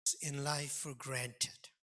in life for granted.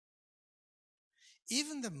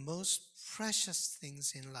 Even the most precious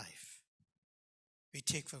things in life we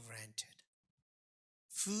take for granted.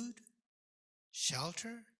 Food,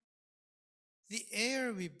 shelter, the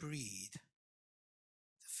air we breathe,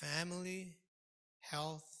 the family,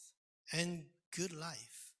 health, and good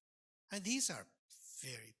life. And these are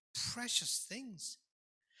very precious things.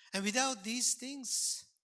 And without these things,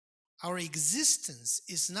 our existence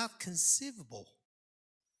is not conceivable.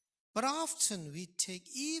 But often we take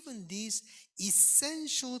even these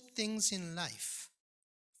essential things in life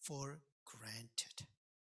for granted.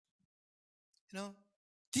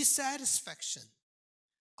 Dissatisfaction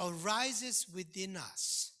arises within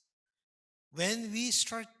us when we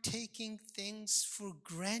start taking things for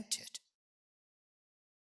granted.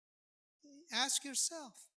 Ask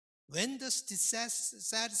yourself, when does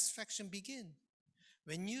dissatisfaction begin?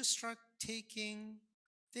 When you start taking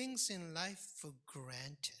things in life for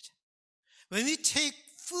granted. When we take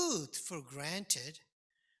food for granted,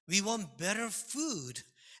 we want better food.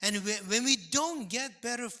 And when we don't get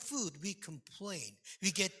better food, we complain.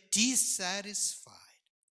 We get dissatisfied.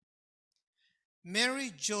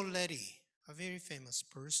 Mary Jolletti, a very famous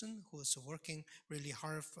person who was working really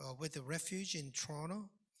hard with the refuge in Toronto,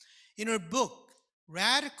 in her book,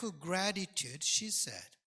 Radical Gratitude, she said,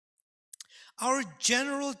 our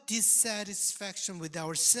general dissatisfaction with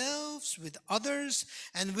ourselves, with others,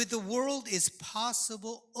 and with the world is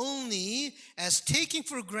possible only as taking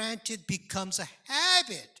for granted becomes a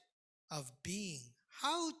habit of being.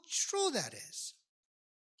 How true that is.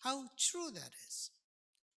 How true that is.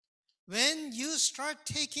 When you start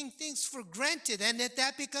taking things for granted and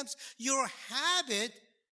that becomes your habit,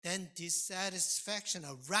 then dissatisfaction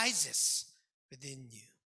arises within you.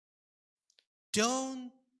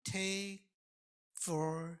 Don't take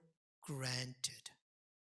for granted.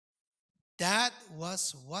 That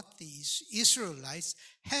was what the Israelites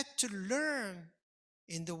had to learn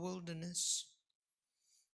in the wilderness.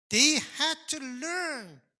 They had to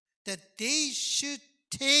learn that they should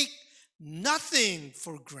take nothing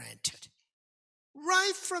for granted.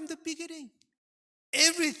 Right from the beginning,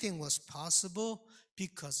 everything was possible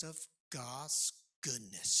because of God's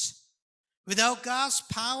goodness. Without God's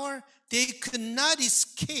power, they could not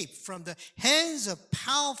escape from the hands of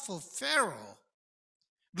powerful Pharaoh.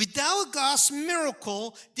 Without God's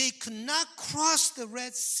miracle, they could not cross the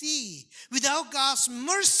Red Sea. Without God's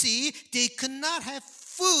mercy, they could not have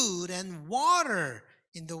food and water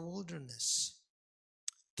in the wilderness.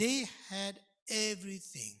 They had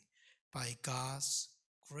everything by God's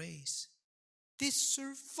grace. They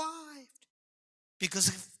survived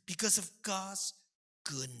because of God's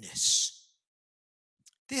goodness.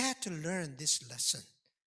 They had to learn this lesson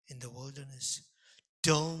in the wilderness.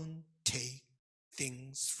 Don't take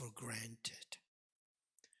things for granted.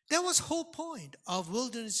 That was the whole point of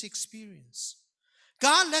wilderness experience.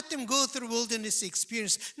 God let them go through wilderness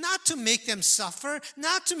experience, not to make them suffer,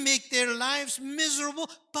 not to make their lives miserable,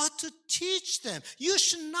 but to teach them. You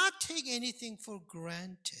should not take anything for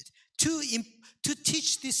granted. To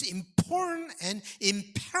teach this important and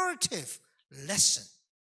imperative lesson.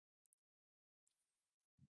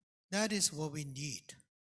 That is what we need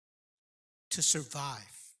to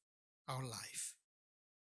survive our life.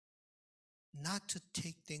 Not to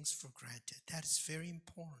take things for granted. That is very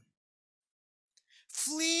important.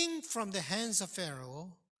 Fleeing from the hands of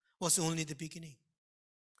Pharaoh was only the beginning.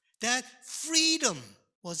 That freedom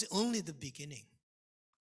was only the beginning.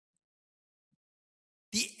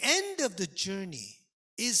 The end of the journey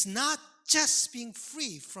is not just being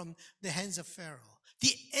free from the hands of Pharaoh.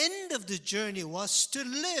 The end of the journey was to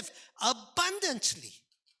live abundantly.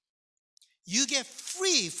 You get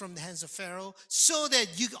free from the hands of Pharaoh so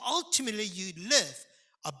that you live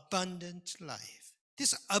abundant life.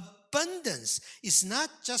 This abundance is not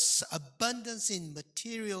just abundance in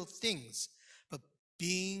material things, but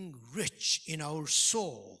being rich in our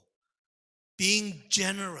soul, being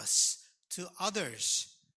generous to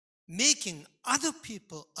others, making other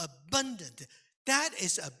people abundant. That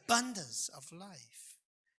is abundance of life.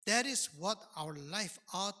 That is what our life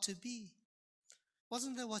ought to be.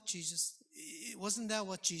 Wasn't that what Jesus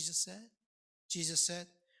said? Jesus said,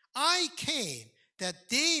 I came that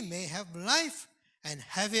they may have life and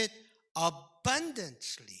have it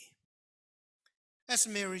abundantly. As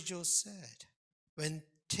Mary Jo said, when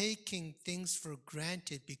taking things for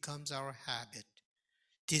granted becomes our habit,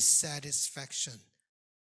 dissatisfaction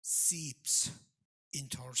seeps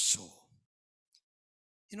into our soul.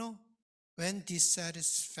 When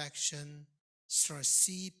dissatisfaction starts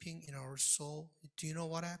seeping in our soul, do you know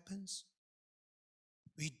what happens?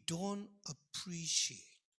 We don't appreciate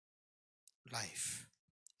life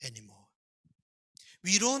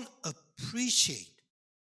We don't appreciate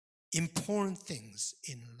important things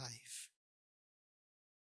in life.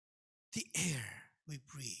 The air we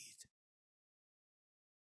breathe,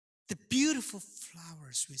 the beautiful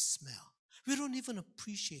flowers we smell. We don't even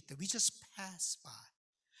appreciate that. We just pass by.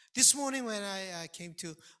 This morning when I came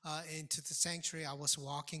into the sanctuary, I was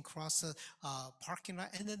walking across the parking lot,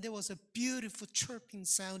 and then there was a beautiful chirping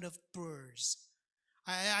sound of birds.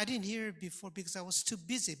 I didn't hear it before because I was too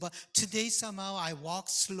busy, but today somehow I walked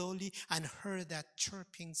slowly and heard that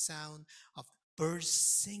chirping sound of birds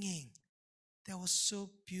singing. That was so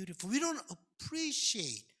beautiful. We don't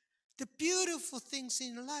appreciate the beautiful things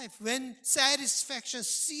in life when satisfaction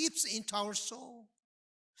seeps into our soul.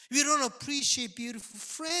 We don't appreciate beautiful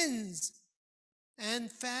friends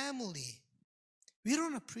and family. We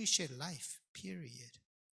don't appreciate life, period.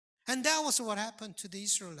 And that was what happened to the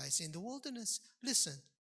Israelites in the wilderness. Listen,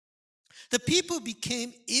 the people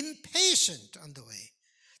became impatient on the way.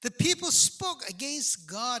 The people spoke against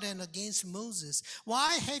God and against Moses.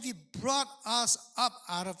 Why have you brought us up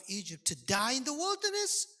out of Egypt to die in the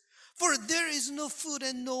wilderness? For there is no food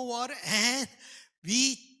and no water, and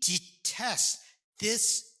we detest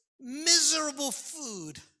this miserable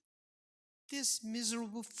food. This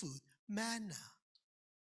miserable food, manna.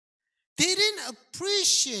 They didn't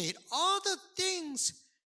appreciate all the things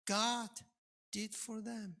God did for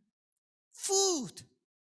them. Food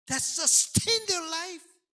that sustained their life.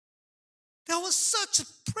 That was such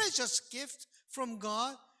a precious gift from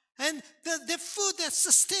God. And the food that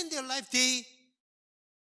sustained their life, they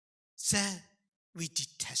said, we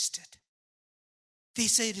detest it. They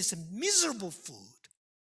say it is a miserable food.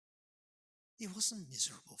 It wasn't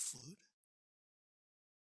miserable food.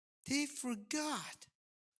 They forgot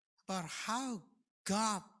about how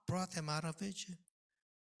God brought them out of Egypt.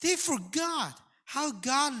 They forgot how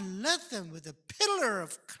God led them with a pillar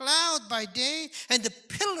of cloud by day and the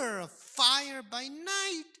pillar of fire by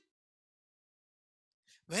night.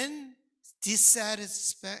 When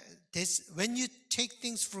when you take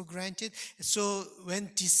things for granted, so when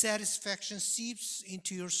dissatisfaction seeps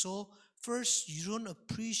into your soul, first, you don't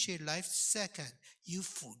appreciate life. Second, you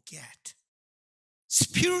forget.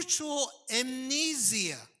 Spiritual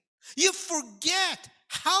amnesia. You forget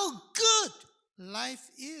how good life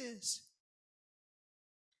is.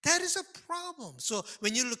 That is a problem. So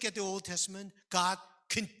when you look at the Old Testament, God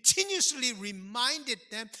continuously reminded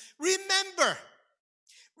them, remember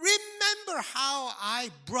how I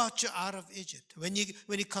brought you out of Egypt. When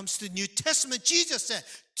it comes to New Testament, Jesus said,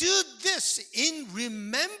 do this in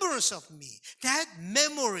remembrance of me. That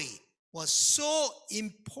memory was so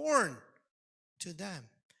important to them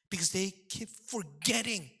because they keep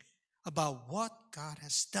forgetting about what God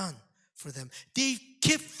has done for them. They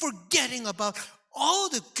keep forgetting about all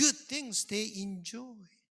the good things they enjoy.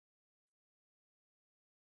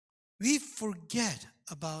 We forget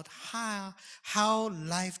about how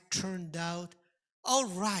life turned out all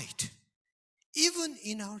right, even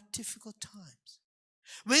in our difficult times.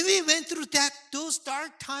 When we went through those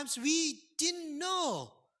dark times, we didn't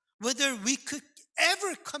know whether we could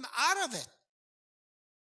ever come out of it.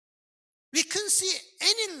 We couldn't see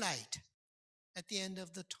any light at the end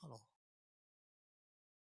of the tunnel.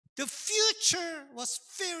 The future was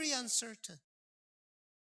very uncertain.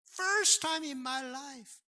 First time in my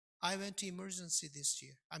life, I went to emergency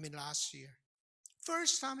last year.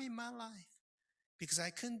 First time in my life, because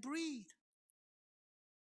I couldn't breathe.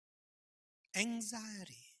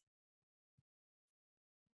 Anxiety.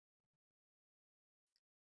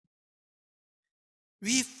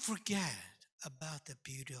 We forget about the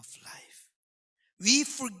beauty of life. We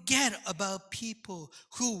forget about people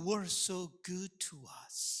who were so good to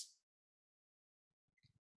us.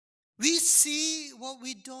 We see what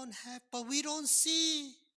we don't have, but we don't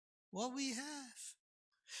see what we have.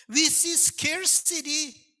 We see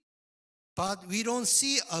scarcity, but we don't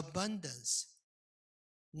see abundance.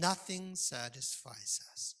 Nothing satisfies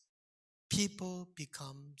us. People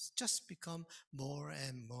become more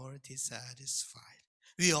and more dissatisfied.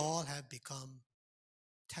 We all have become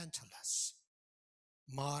Tantalus,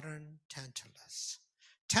 modern Tantalus.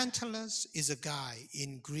 Tantalus is a guy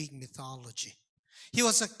in Greek mythology. He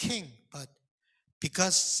was a king, but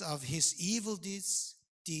because of his evil deeds,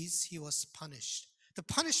 he was punished. The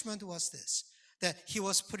punishment was this, that he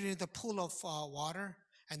was put in the pool of water,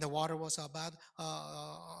 and the water was about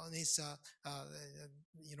on his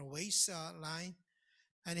waistline.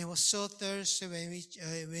 And he was so thirsty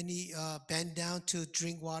when he bent down to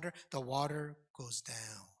drink water, the water goes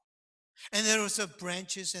down. And there was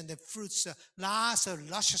branches and the fruits, lots of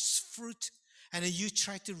luscious fruit. And then you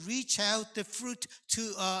try to reach out the fruit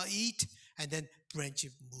to eat, and then branch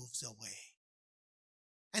moves away.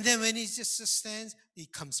 And then when he just stands, he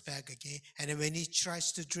comes back again. And then when he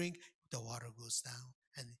tries to drink, the water goes down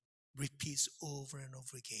and repeats over and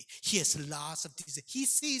over again. He has lots of disease. He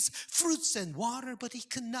sees fruits and water, but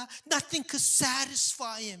nothing could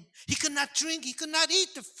satisfy him. He could not drink, he could not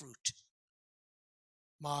eat the fruit.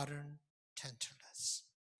 Modern Tantalus.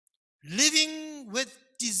 Living with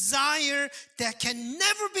desire that can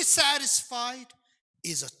never be satisfied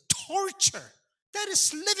is a torture. That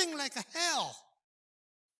is living like a hell.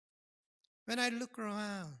 When I look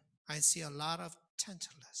around, I see a lot of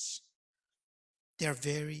Tantalus. They're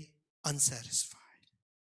very unsatisfied.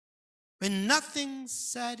 When nothing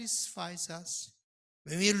satisfies us,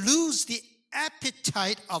 when we lose the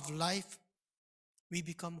appetite of life, we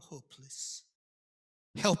become hopeless,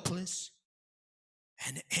 helpless,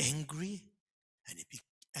 and angry,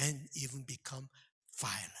 and even become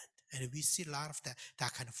violent. And we see a lot of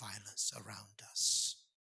that kind of violence around us.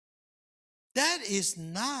 That is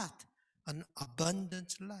not an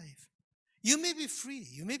abundant life. You may be free.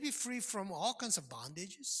 You may be free from all kinds of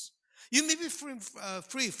bondages. You may be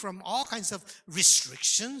free from all kinds of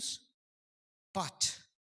restrictions. But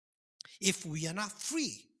if we are not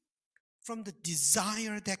free from the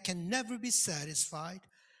desire that can never be satisfied,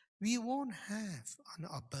 we won't have an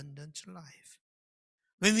abundant life.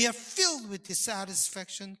 When we are filled with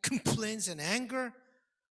dissatisfaction, complaints, and anger,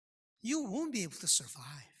 you won't be able to survive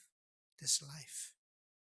this life,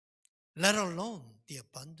 let alone the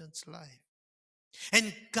abundant life.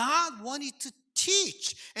 And God wanted to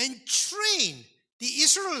teach and train the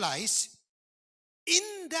Israelites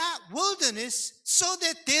in that wilderness so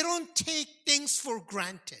that they don't take things for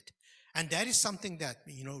granted. And that is something that,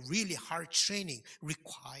 really hard training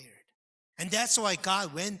required. And that's why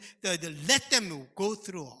God let them go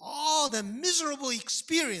through all the miserable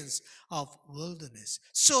experience of wilderness,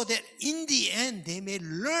 so that in the end they may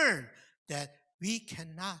learn that we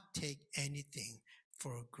cannot take anything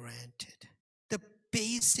for granted. The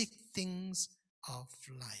basic things of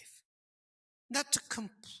life. Not to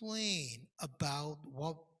complain about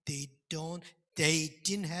what they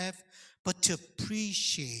didn't have, but to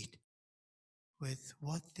appreciate with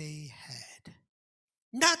what they had.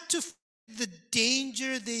 Not to the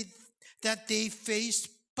danger that they faced,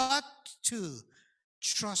 but to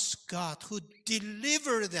trust God who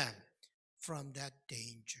delivered them from that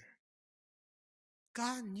danger.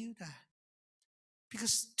 God knew that.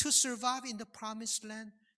 Because to survive in the promised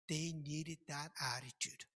land, they needed that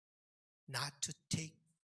attitude. Not to take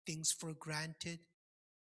things for granted,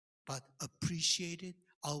 but appreciate it,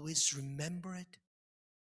 always remember it.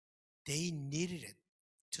 They needed it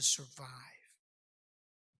to survive.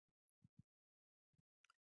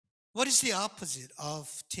 What is the opposite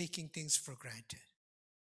of taking things for granted?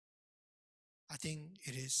 I think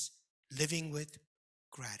it is living with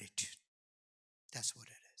gratitude. That's what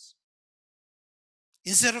it is.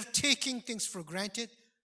 Instead of taking things for granted,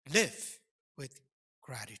 live with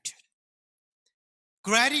gratitude.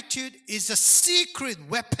 Gratitude is a secret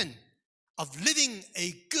weapon of living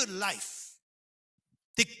a good life.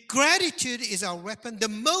 The gratitude is our weapon, the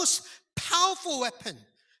most powerful weapon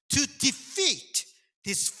to defeat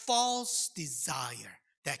this false desire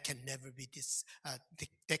that can never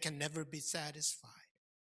be satisfied.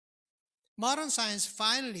 Modern science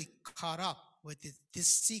finally caught up with this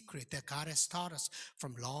secret that God has taught us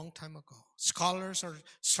from a long time ago. Scholars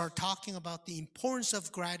start talking about the importance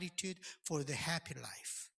of gratitude for the happy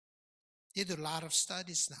life. They do a lot of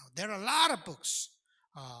studies now. There are a lot of books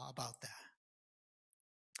about that.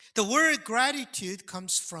 The word gratitude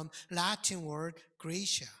comes from Latin word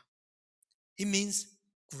gratia. It means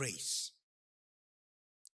grace,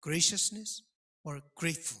 graciousness, or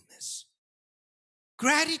gratefulness.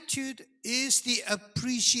 Gratitude is the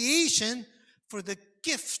appreciation for the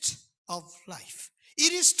gift of life.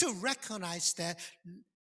 It is to recognize the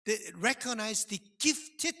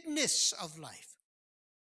giftedness of life.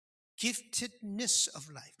 Giftedness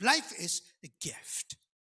of life. Life is a gift.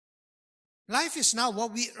 Life is not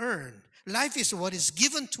what we earn. Life is what is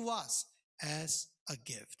given to us as a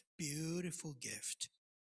gift. Beautiful gift.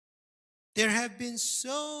 There have been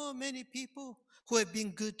so many people who have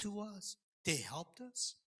been good to us. They helped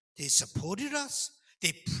us. They supported us.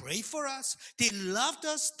 They prayed for us. They loved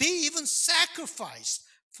us. They even sacrificed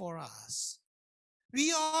for us.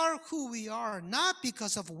 We are who we are, not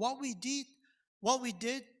because of what we did.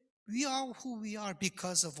 We are who we are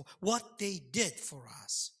because of what they did for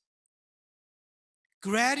us.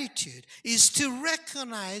 Gratitude is to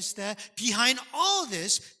recognize that behind all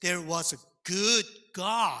this, there was a good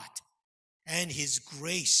God and His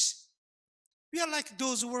grace. We are like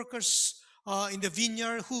those workers in the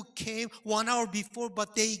vineyard who came 1 hour before,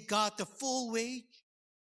 but they got the full wage.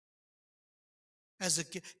 as a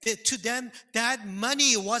gift. To them, that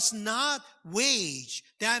money was not wage.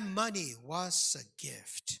 That money was a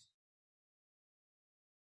gift.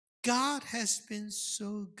 God has been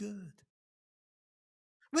so good.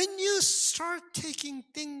 When you start taking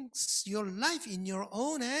things, your life in your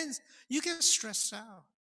own hands, you get stressed out.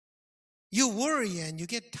 You worry and you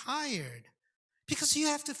get tired because you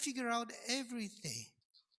have to figure out everything.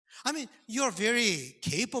 I mean, you're very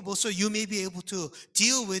capable, so you may be able to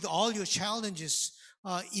deal with all your challenges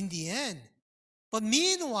in the end. But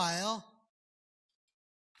meanwhile,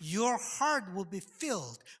 your heart will be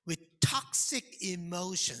filled with toxic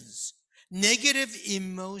emotions, negative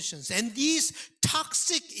emotions. And these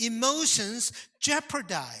toxic emotions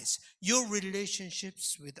jeopardize your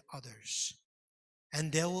relationships with others.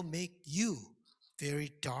 And they will make you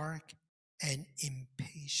very dark and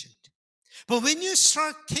impatient. But when you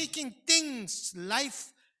start taking things,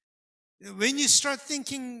 when you start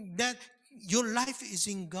thinking that your life is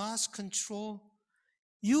in God's control,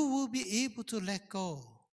 you will be able to let go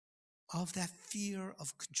of that fear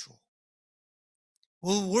of control.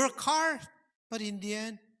 We'll work hard, but in the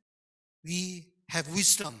end, we have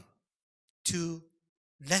wisdom to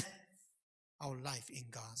let our life in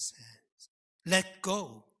God's hands. Let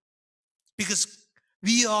go. Because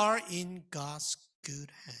we are in God's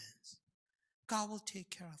good hands. God will take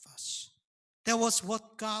care of us. That was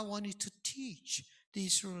what God wanted to teach the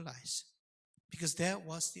Israelites. Because that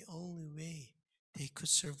was the only way they could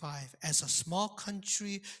survive as a small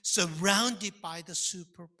country surrounded by the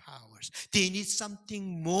superpowers. They need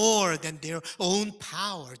something more than their own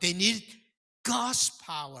power. They need God's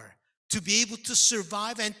power to be able to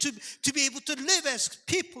survive and to be able to live as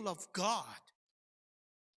people of God.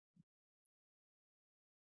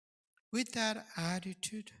 With that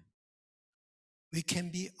attitude, we can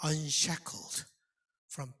be unshackled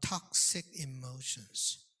from toxic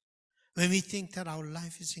emotions. When we think that our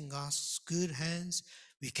life is in God's good hands,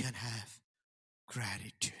 we can have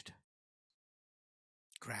gratitude.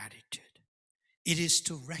 Gratitude. It is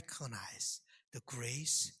to recognize the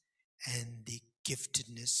grace and the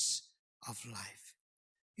giftedness of life.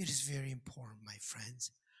 It is very important, my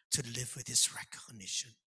friends, to live with this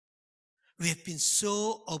recognition. We have been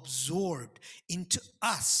so absorbed into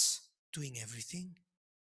us doing everything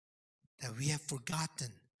that we have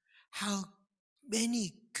forgotten how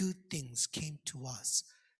many good things came to us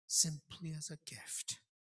simply as a gift.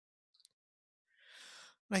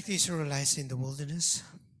 Like the Israelites in the wilderness,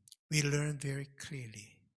 we learn very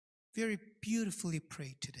clearly, very beautifully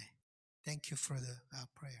prayed today. Thank you for the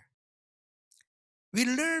prayer. We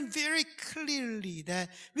learn very clearly that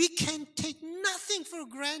we can take nothing for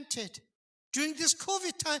granted. During this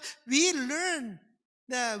COVID time, we learn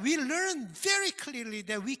very clearly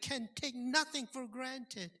that we can take nothing for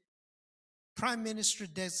granted. Prime Minister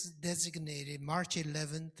designated March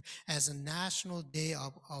 11th as a national day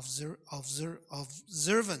of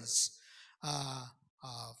observance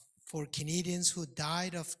for Canadians who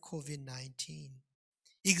died of COVID-19.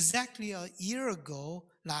 Exactly a year ago,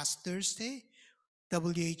 last Thursday,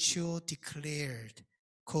 WHO declared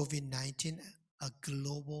COVID-19 a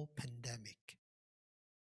global pandemic.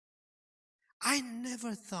 I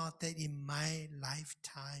never thought that in my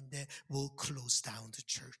lifetime that we'll close down the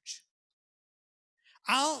church.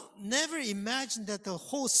 I'll never imagine that the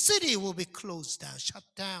whole city will be closed down, shut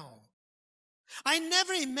down. I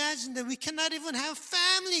never imagined that we cannot even have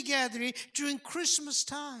family gathering during Christmas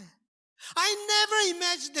time. I never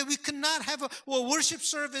imagined that we could not have a worship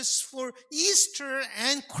service for Easter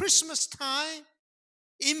and Christmas time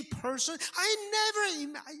in person.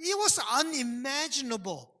 It was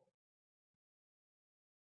unimaginable.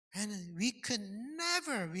 And we could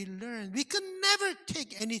never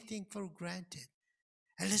take anything for granted.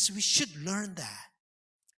 Unless we should learn that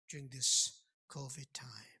during this COVID time.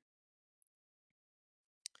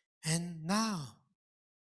 And now,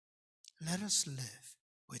 let us live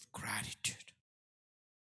with gratitude.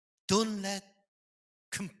 Don't let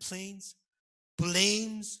complaints,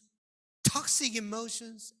 blames, toxic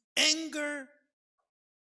emotions, anger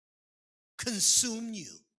consume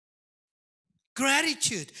you.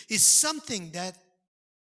 Gratitude is something that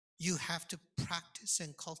you have to practice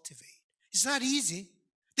and cultivate. It's not easy.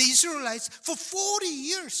 The Israelites, for 40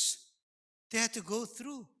 years, they had to go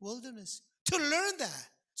through wilderness to learn that.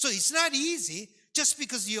 So it's not easy just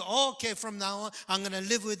because okay, from now on, I'm going to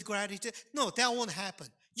live with gratitude. No, that won't happen.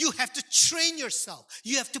 You have to train yourself.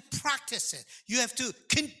 You have to practice it. You have to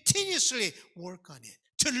continuously work on it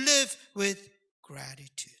to live with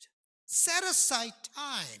gratitude. Set aside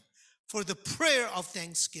time for the prayer of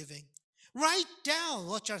thanksgiving. Write down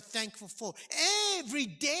what you're thankful for every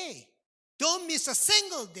day. Don't miss a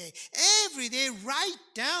single day. Every day, write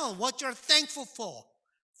down what you're thankful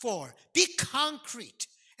for. Be concrete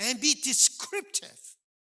and be descriptive.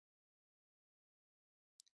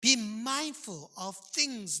 Be mindful of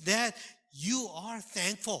things that you are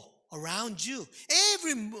thankful around you.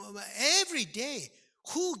 Every day,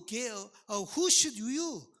 who should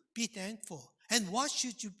you be thankful? And what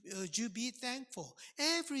should you be thankful?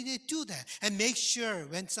 Every day, do that. And make sure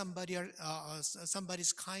when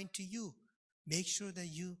somebody's kind to you, make sure that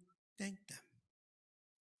you thank them.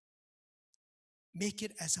 Make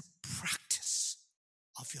it as a practice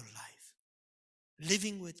of your life.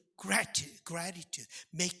 Living with gratitude.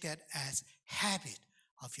 Make that as habit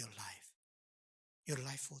of your life. Your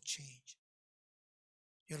life will change.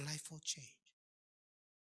 Your life will change.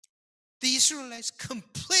 The Israelites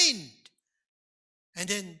complained and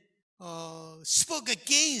then spoke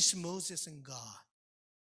against Moses and God.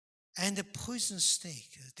 And the poisonous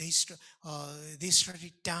snake, they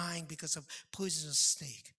started dying because of poisonous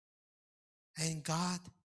snake. And God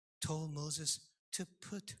told Moses to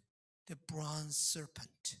put the bronze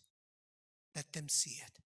serpent. Let them see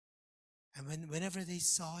it. And whenever they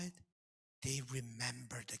saw it, they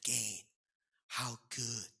remembered again how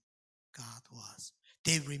good God was.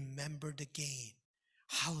 They remembered again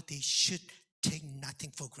how they should take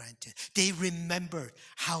nothing for granted. They remembered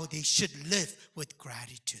how they should live with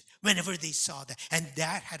gratitude whenever they saw that. And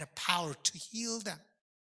that had a power to heal them.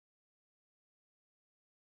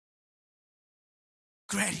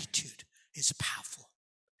 Gratitude is powerful.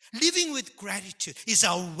 Living with gratitude is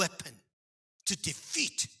our weapon to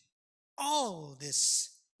defeat all these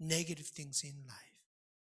negative things in life.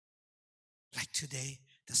 Like today,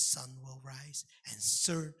 the sun will rise and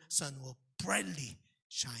sun will brightly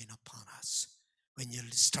shine upon us. When you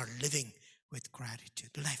start living with gratitude,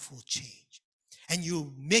 life will change. And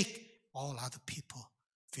you make all other people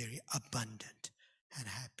very abundant and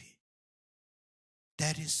happy.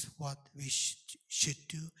 That is what we should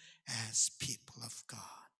do as people of God.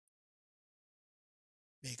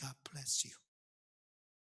 May God bless you.